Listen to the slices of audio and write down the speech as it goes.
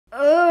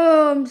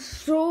I'm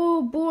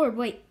so bored.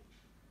 Wait.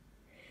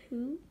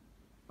 Who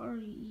are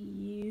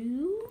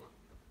you?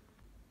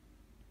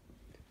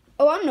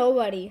 Oh, I'm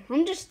nobody.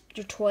 I'm just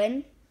your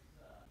twin.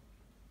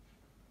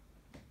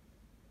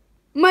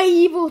 My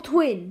evil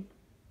twin.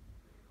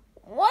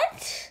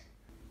 What?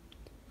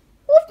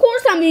 Well, of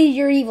course I'm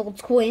your evil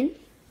twin.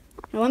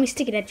 Now let me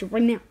stick it at you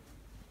right now.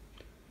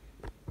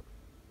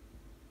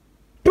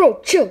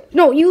 Bro, chill.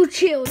 No, you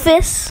chill.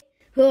 This.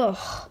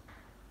 Ugh.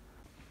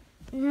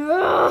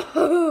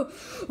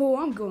 Oh,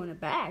 I'm going to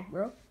bag,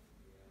 bro.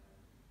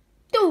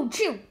 Dude,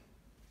 chill.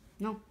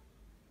 No.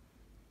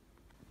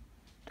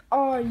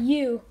 Are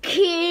you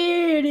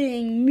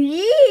kidding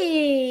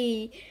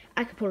me?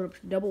 I could put up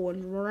the double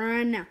ones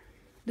right now.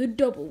 The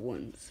double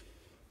ones.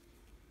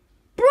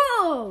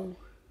 Bro!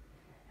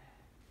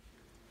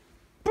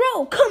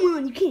 Bro, come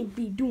on. You can't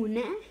be doing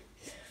that.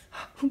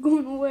 I'm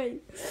going away.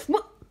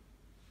 What?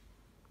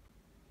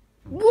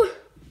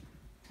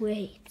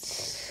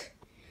 Wait.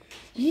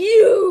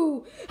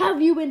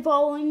 Have you been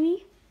following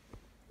me?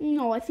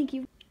 No, I think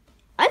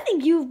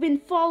you've been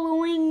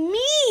following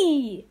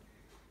me.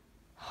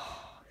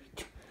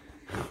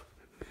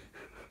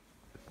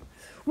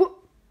 What?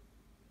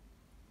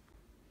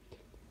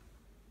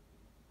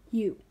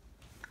 You.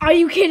 Are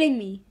you kidding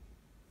me?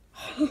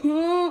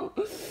 I'm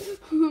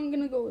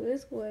gonna go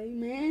this way,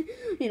 man.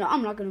 You know,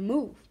 I'm not gonna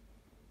move.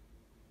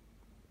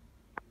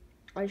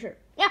 Are you sure?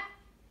 Yeah.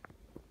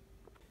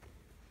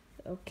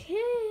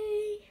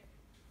 Okay.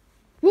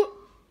 What?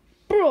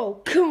 Bro,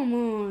 come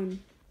on.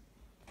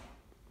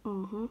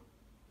 Uh-huh.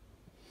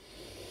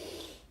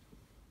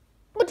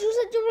 But you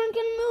said you weren't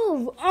gonna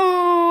move.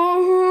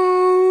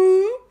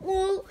 Uh-huh.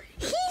 Well,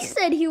 he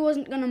said he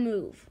wasn't gonna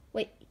move.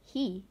 Wait,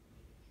 he?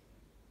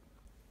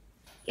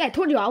 Yeah, I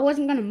told you I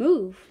wasn't gonna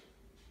move.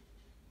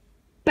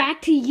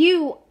 Back to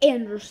you,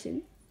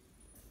 Anderson.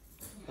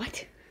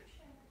 What?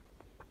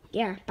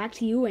 Yeah, back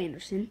to you,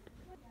 Anderson.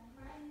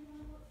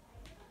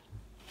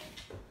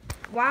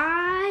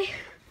 Why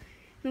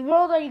in the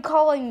world are you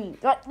calling me?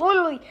 Like,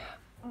 literally,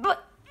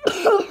 but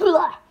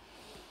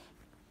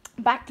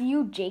back to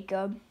you,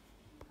 Jacob.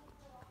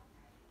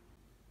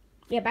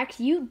 Yeah, back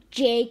to you,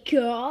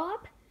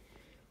 Jacob.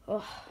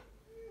 Ugh.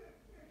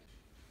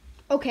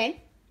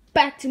 Okay,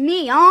 back to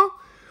me, huh?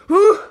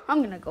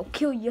 I'm gonna go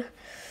kill you.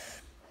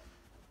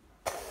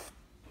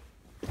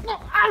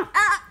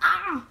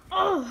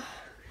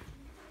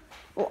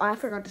 Oh, I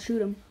forgot to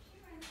shoot him.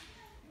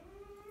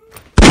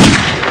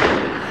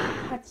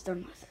 That's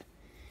done with.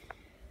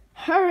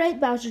 All right,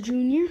 Bowser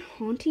Jr.,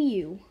 on to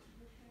you.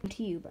 On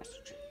to you,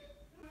 Bowser Jr.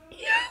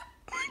 Yeah,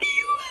 on to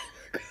you,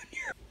 Bowser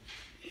Jr.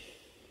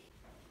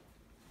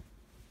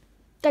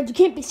 Dad, you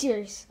can't be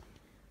serious.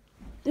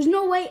 There's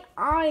no way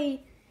I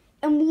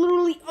am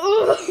literally...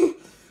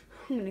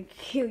 I'm gonna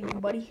kill you,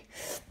 buddy.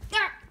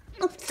 Stop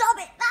it! Stop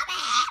it!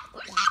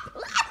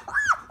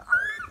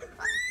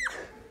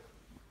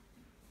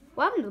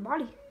 What happened to the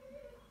body?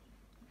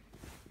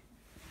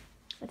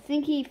 I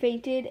think he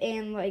fainted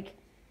and, like,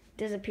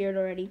 disappeared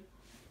already.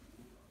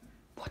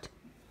 What?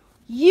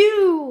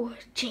 You,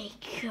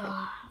 Jacob.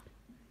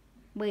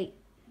 Wait.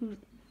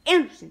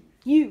 Anderson,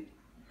 you.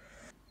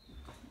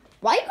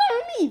 Why you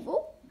calling me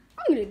evil?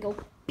 I'm gonna go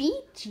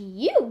beat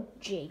you,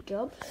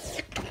 Jacob.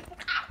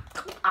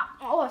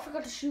 Oh, I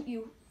forgot to shoot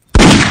you.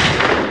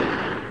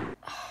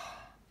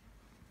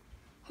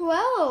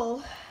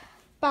 Well,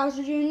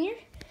 Bowser Jr.,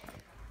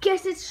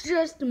 guess it's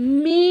just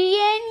me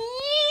and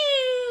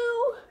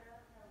you.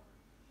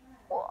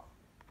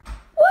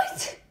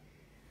 What?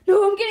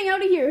 No, I'm getting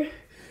out of here.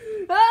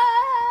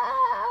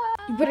 Ah!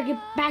 You better get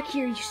back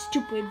here, you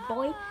stupid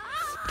boy.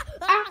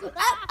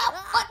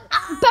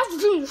 Bowser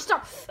Jr.,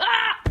 stop.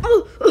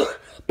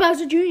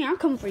 Bowser Jr., I'm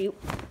coming for you.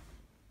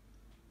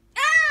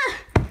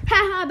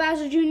 Haha,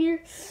 Bowser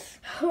Jr.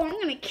 Oh, I'm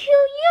gonna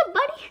kill you,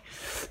 buddy.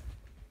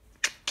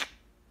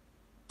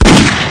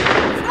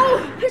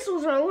 Oh,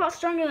 pistols are a lot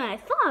stronger than I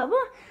thought.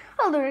 But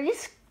I literally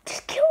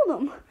just killed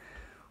them.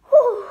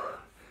 Oh.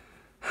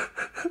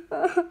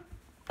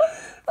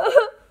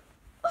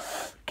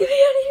 Get me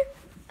out of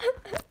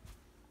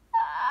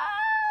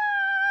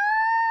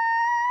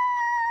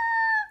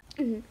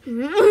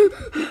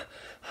here.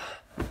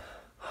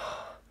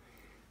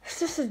 It's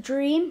just a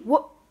dream.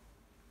 What?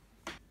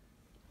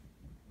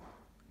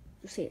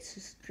 You say it's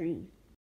just a dream.